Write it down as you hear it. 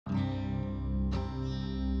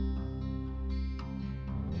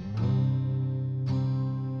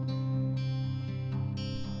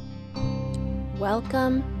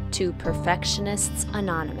Welcome to Perfectionists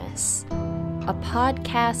Anonymous, a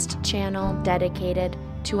podcast channel dedicated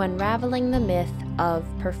to unraveling the myth of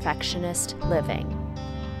perfectionist living.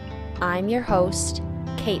 I'm your host,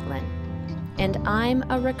 Caitlin, and I'm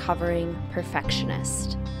a recovering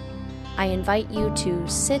perfectionist. I invite you to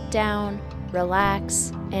sit down,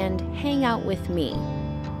 relax, and hang out with me,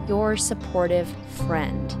 your supportive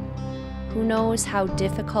friend, who knows how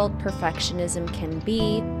difficult perfectionism can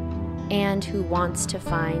be and who wants to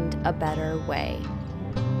find a better way.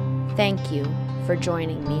 Thank you for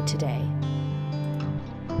joining me today.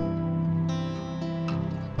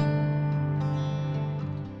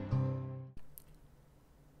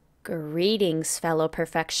 Greetings, fellow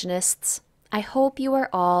perfectionists. I hope you are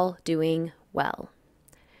all doing well.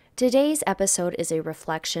 Today's episode is a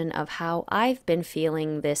reflection of how I've been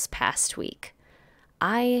feeling this past week.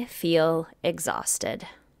 I feel exhausted.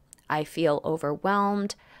 I feel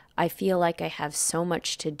overwhelmed. I feel like I have so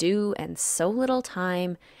much to do and so little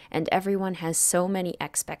time, and everyone has so many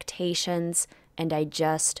expectations, and I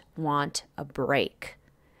just want a break.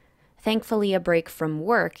 Thankfully, a break from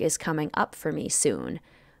work is coming up for me soon,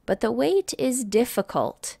 but the wait is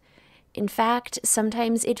difficult. In fact,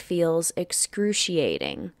 sometimes it feels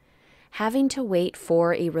excruciating. Having to wait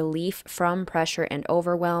for a relief from pressure and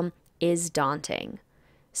overwhelm is daunting.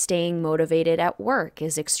 Staying motivated at work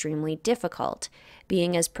is extremely difficult.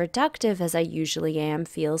 Being as productive as I usually am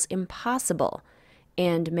feels impossible,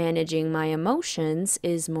 and managing my emotions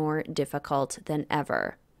is more difficult than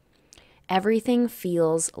ever. Everything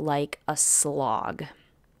feels like a slog.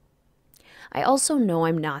 I also know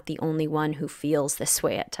I'm not the only one who feels this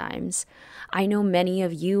way at times. I know many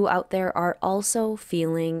of you out there are also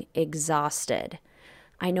feeling exhausted.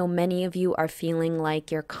 I know many of you are feeling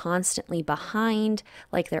like you're constantly behind,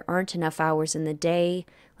 like there aren't enough hours in the day,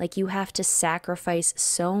 like you have to sacrifice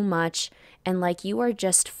so much, and like you are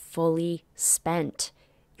just fully spent.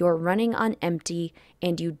 You're running on empty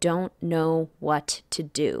and you don't know what to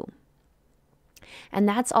do. And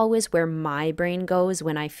that's always where my brain goes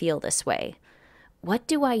when I feel this way. What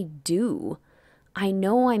do I do? I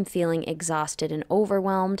know I'm feeling exhausted and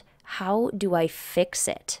overwhelmed. How do I fix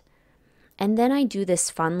it? And then I do this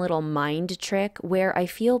fun little mind trick where I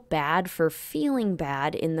feel bad for feeling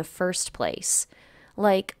bad in the first place.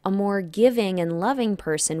 Like a more giving and loving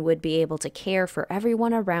person would be able to care for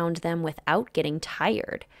everyone around them without getting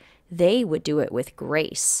tired. They would do it with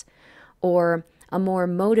grace. Or a more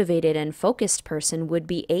motivated and focused person would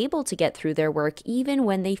be able to get through their work even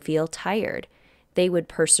when they feel tired. They would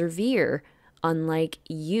persevere, unlike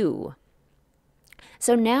you.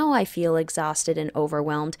 So now I feel exhausted and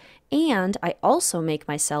overwhelmed, and I also make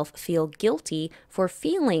myself feel guilty for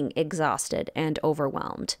feeling exhausted and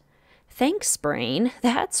overwhelmed. Thanks, brain.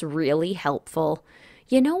 That's really helpful.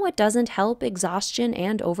 You know what doesn't help exhaustion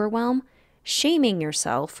and overwhelm? Shaming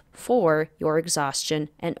yourself for your exhaustion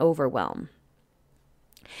and overwhelm.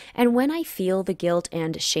 And when I feel the guilt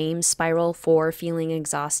and shame spiral for feeling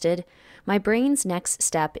exhausted, my brain's next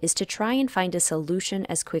step is to try and find a solution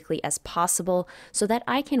as quickly as possible so that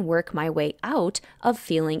I can work my way out of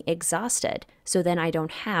feeling exhausted, so then I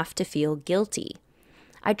don't have to feel guilty.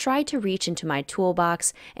 I try to reach into my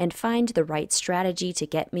toolbox and find the right strategy to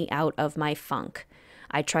get me out of my funk.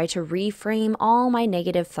 I try to reframe all my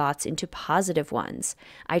negative thoughts into positive ones.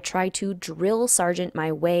 I try to drill sergeant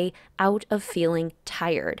my way out of feeling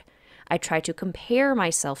tired. I try to compare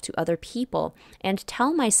myself to other people and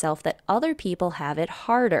tell myself that other people have it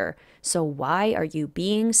harder. So why are you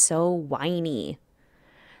being so whiny?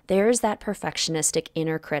 There's that perfectionistic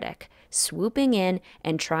inner critic swooping in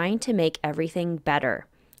and trying to make everything better,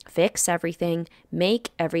 fix everything, make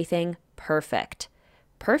everything perfect.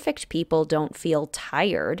 Perfect people don't feel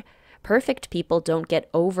tired. Perfect people don't get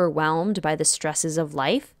overwhelmed by the stresses of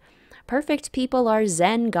life. Perfect people are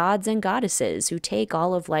Zen gods and goddesses who take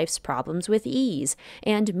all of life's problems with ease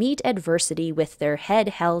and meet adversity with their head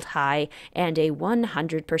held high and a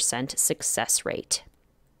 100% success rate.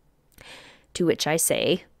 To which I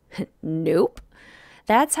say, nope.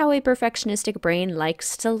 That's how a perfectionistic brain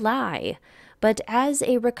likes to lie. But as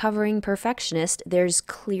a recovering perfectionist, there's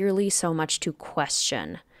clearly so much to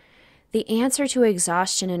question. The answer to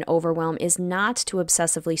exhaustion and overwhelm is not to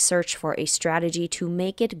obsessively search for a strategy to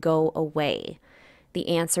make it go away. The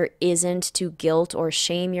answer isn't to guilt or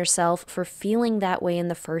shame yourself for feeling that way in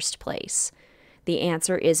the first place. The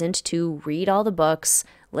answer isn't to read all the books,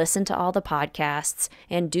 listen to all the podcasts,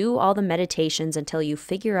 and do all the meditations until you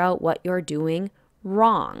figure out what you're doing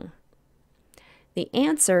wrong. The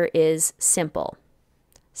answer is simple.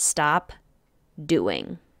 Stop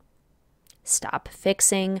doing. Stop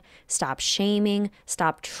fixing, stop shaming,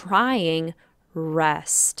 stop trying,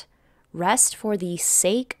 rest. Rest for the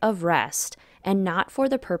sake of rest and not for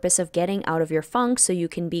the purpose of getting out of your funk so you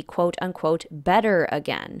can be quote unquote better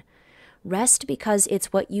again. Rest because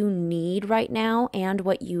it's what you need right now and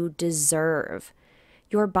what you deserve.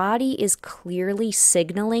 Your body is clearly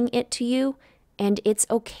signaling it to you, and it's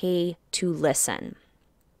okay to listen.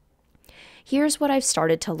 Here's what I've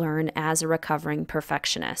started to learn as a recovering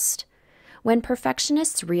perfectionist. When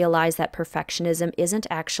perfectionists realize that perfectionism isn't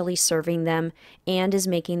actually serving them and is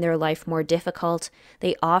making their life more difficult,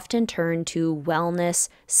 they often turn to wellness,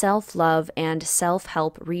 self-love, and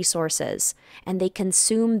self-help resources, and they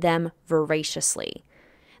consume them voraciously.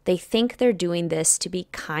 They think they're doing this to be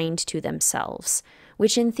kind to themselves,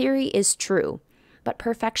 which in theory is true, but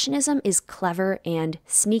perfectionism is clever and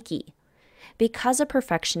sneaky. Because a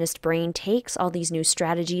perfectionist brain takes all these new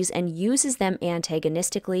strategies and uses them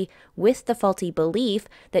antagonistically with the faulty belief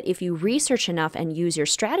that if you research enough and use your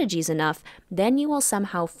strategies enough, then you will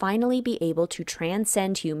somehow finally be able to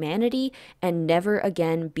transcend humanity and never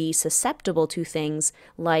again be susceptible to things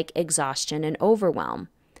like exhaustion and overwhelm.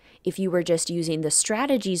 If you were just using the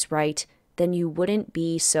strategies right, then you wouldn't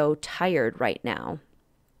be so tired right now.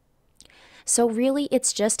 So really,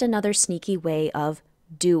 it's just another sneaky way of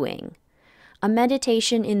doing. A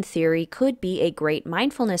meditation in theory could be a great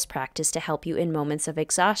mindfulness practice to help you in moments of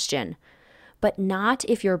exhaustion, but not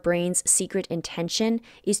if your brain's secret intention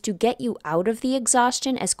is to get you out of the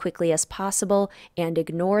exhaustion as quickly as possible and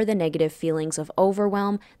ignore the negative feelings of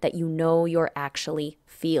overwhelm that you know you're actually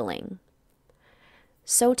feeling.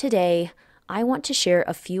 So today, I want to share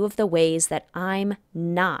a few of the ways that I'm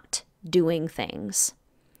not doing things.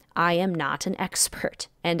 I am not an expert,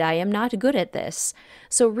 and I am not good at this.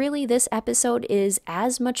 So really, this episode is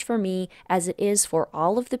as much for me as it is for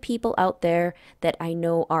all of the people out there that I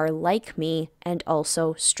know are like me and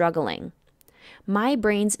also struggling. My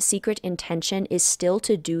brain's secret intention is still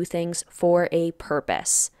to do things for a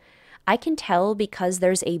purpose. I can tell because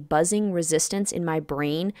there's a buzzing resistance in my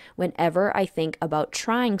brain whenever I think about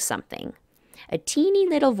trying something. A teeny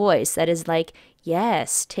little voice that is like,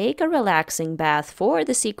 yes, take a relaxing bath for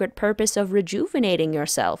the secret purpose of rejuvenating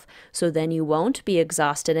yourself, so then you won't be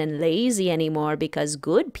exhausted and lazy anymore because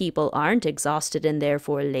good people aren't exhausted and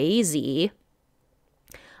therefore lazy.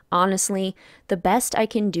 Honestly, the best I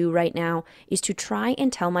can do right now is to try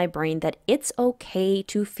and tell my brain that it's okay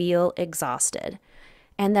to feel exhausted,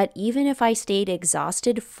 and that even if I stayed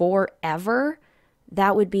exhausted forever,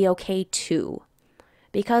 that would be okay too.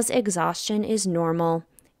 Because exhaustion is normal,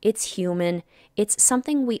 it's human, it's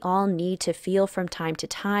something we all need to feel from time to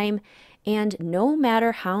time, and no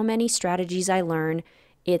matter how many strategies I learn,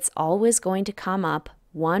 it's always going to come up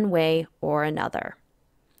one way or another.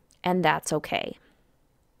 And that's okay.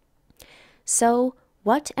 So,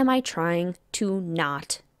 what am I trying to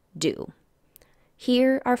not do?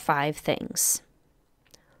 Here are 5 things.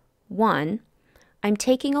 1. I'm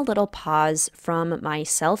taking a little pause from my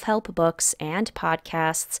self-help books and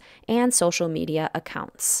podcasts and social media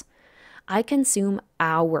accounts. I consume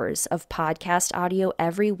hours of podcast audio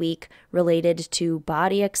every week related to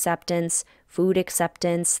body acceptance, food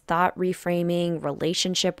acceptance, thought reframing,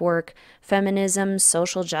 relationship work, feminism,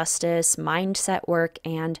 social justice, mindset work,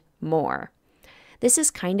 and more. This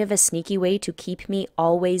is kind of a sneaky way to keep me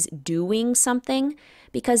always doing something,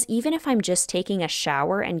 because even if I'm just taking a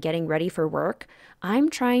shower and getting ready for work, I'm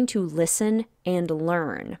trying to listen and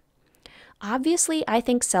learn. Obviously, I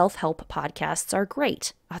think self-help podcasts are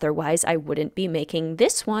great. Otherwise, I wouldn't be making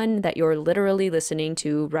this one that you're literally listening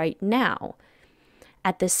to right now.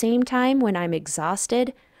 At the same time, when I'm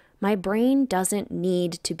exhausted, my brain doesn't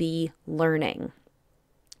need to be learning.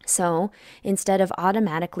 So instead of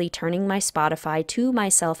automatically turning my Spotify to my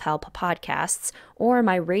self-help podcasts or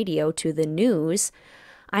my radio to the news,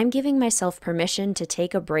 I'm giving myself permission to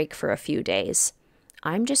take a break for a few days.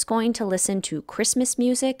 I'm just going to listen to Christmas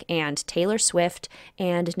music and Taylor Swift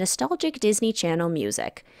and nostalgic Disney Channel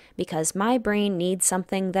music because my brain needs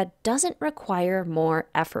something that doesn't require more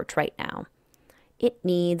effort right now. It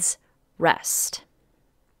needs rest.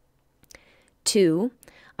 2,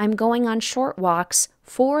 I'm going on short walks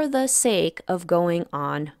for the sake of going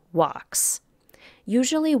on walks.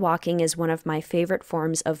 Usually walking is one of my favorite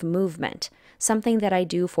forms of movement, something that I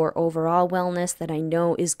do for overall wellness that I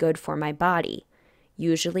know is good for my body.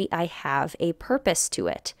 Usually I have a purpose to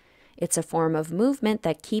it. It's a form of movement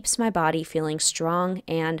that keeps my body feeling strong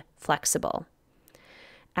and flexible.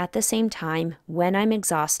 At the same time, when I'm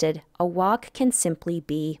exhausted, a walk can simply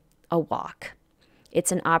be a walk.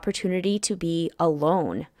 It's an opportunity to be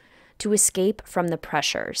alone, to escape from the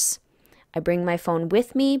pressures. I bring my phone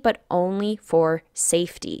with me, but only for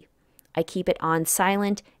safety. I keep it on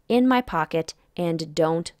silent in my pocket and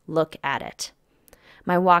don't look at it.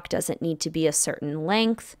 My walk doesn't need to be a certain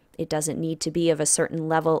length. It doesn't need to be of a certain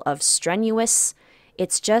level of strenuous.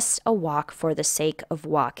 It's just a walk for the sake of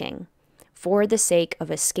walking, for the sake of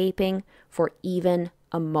escaping for even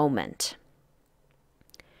a moment.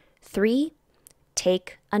 3,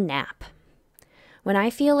 take a nap. When I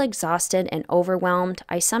feel exhausted and overwhelmed,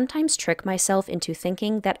 I sometimes trick myself into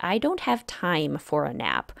thinking that I don't have time for a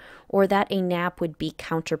nap or that a nap would be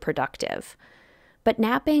counterproductive. But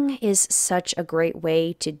napping is such a great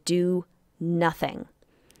way to do nothing.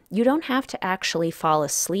 You don't have to actually fall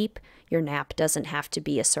asleep. Your nap doesn't have to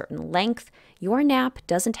be a certain length. Your nap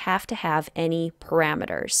doesn't have to have any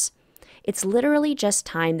parameters. It's literally just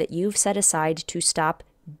time that you've set aside to stop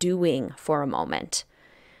doing for a moment.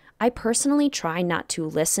 I personally try not to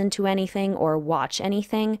listen to anything or watch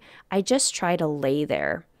anything. I just try to lay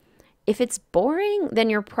there. If it's boring,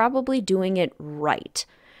 then you're probably doing it right.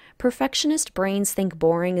 Perfectionist brains think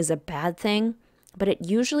boring is a bad thing, but it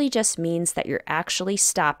usually just means that you're actually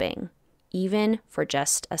stopping, even for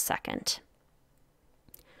just a second.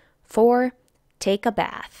 4, take a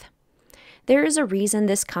bath. There is a reason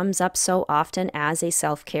this comes up so often as a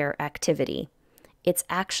self-care activity. It's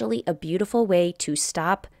actually a beautiful way to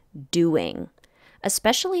stop doing,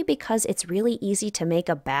 especially because it's really easy to make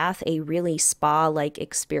a bath a really spa-like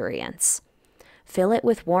experience. Fill it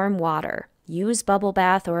with warm water, use bubble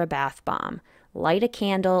bath or a bath bomb, light a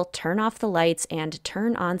candle, turn off the lights, and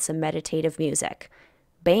turn on some meditative music.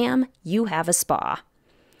 Bam, you have a spa.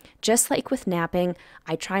 Just like with napping,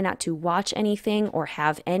 I try not to watch anything or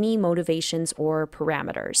have any motivations or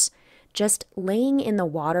parameters. Just laying in the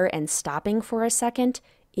water and stopping for a second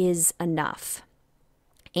is enough.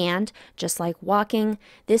 And just like walking,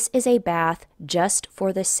 this is a bath just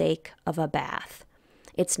for the sake of a bath.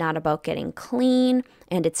 It's not about getting clean,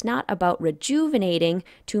 and it's not about rejuvenating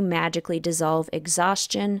to magically dissolve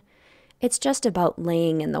exhaustion. It's just about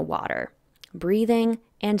laying in the water, breathing,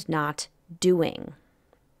 and not doing.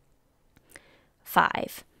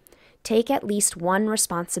 5, take at least one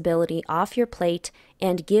responsibility off your plate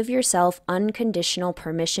and give yourself unconditional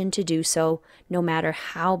permission to do so, no matter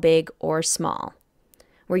how big or small.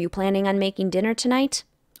 Were you planning on making dinner tonight?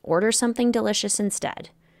 Order something delicious instead.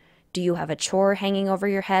 Do you have a chore hanging over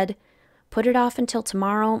your head? Put it off until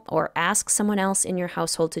tomorrow or ask someone else in your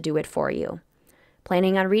household to do it for you.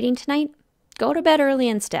 Planning on reading tonight? Go to bed early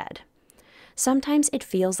instead. Sometimes it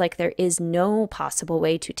feels like there is no possible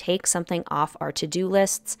way to take something off our to-do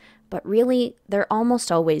lists, but really, there almost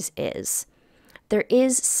always is. There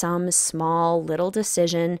is some small little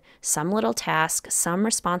decision, some little task, some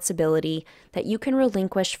responsibility that you can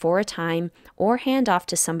relinquish for a time or hand off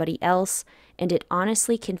to somebody else, and it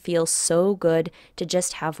honestly can feel so good to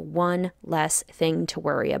just have one less thing to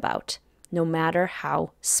worry about, no matter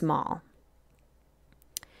how small.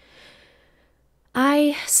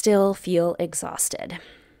 I still feel exhausted,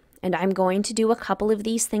 and I'm going to do a couple of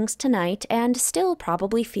these things tonight and still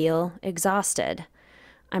probably feel exhausted.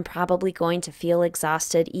 I'm probably going to feel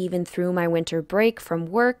exhausted even through my winter break from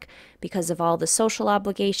work because of all the social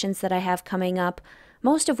obligations that I have coming up,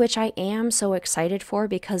 most of which I am so excited for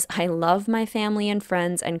because I love my family and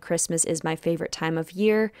friends and Christmas is my favorite time of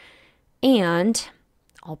year, and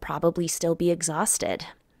I'll probably still be exhausted.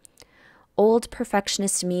 Old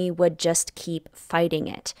perfectionist me would just keep fighting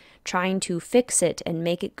it, trying to fix it and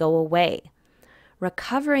make it go away.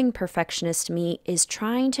 Recovering perfectionist me is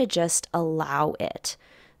trying to just allow it.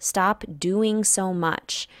 Stop doing so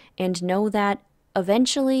much and know that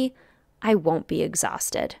eventually I won't be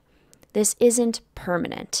exhausted. This isn't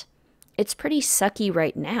permanent. It's pretty sucky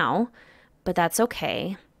right now, but that's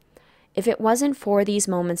okay. If it wasn't for these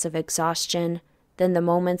moments of exhaustion, then the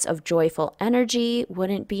moments of joyful energy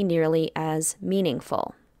wouldn't be nearly as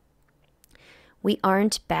meaningful. We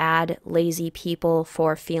aren't bad, lazy people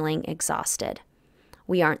for feeling exhausted.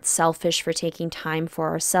 We aren't selfish for taking time for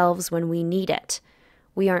ourselves when we need it.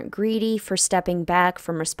 We aren't greedy for stepping back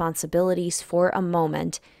from responsibilities for a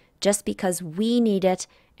moment just because we need it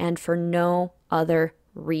and for no other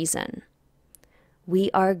reason.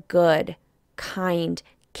 We are good, kind,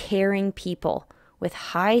 caring people with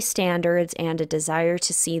high standards and a desire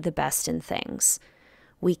to see the best in things.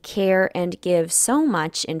 We care and give so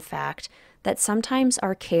much, in fact, that sometimes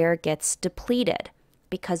our care gets depleted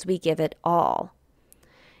because we give it all.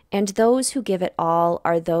 And those who give it all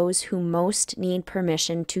are those who most need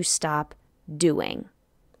permission to stop doing.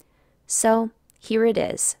 So here it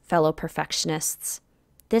is, fellow perfectionists.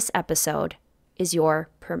 This episode is your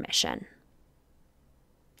permission.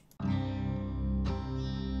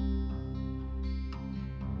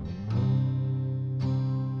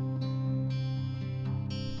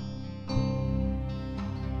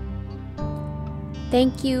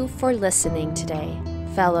 Thank you for listening today,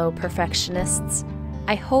 fellow perfectionists.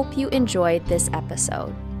 I hope you enjoyed this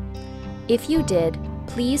episode. If you did,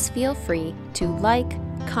 please feel free to like,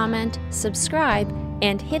 comment, subscribe,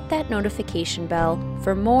 and hit that notification bell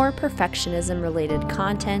for more perfectionism-related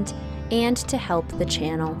content and to help the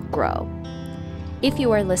channel grow. If you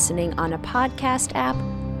are listening on a podcast app,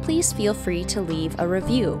 please feel free to leave a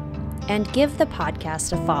review and give the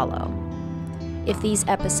podcast a follow. If these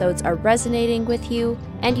episodes are resonating with you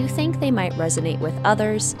and you think they might resonate with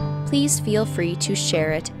others, please feel free to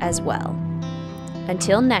share it as well.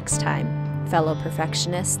 Until next time, fellow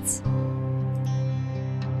perfectionists.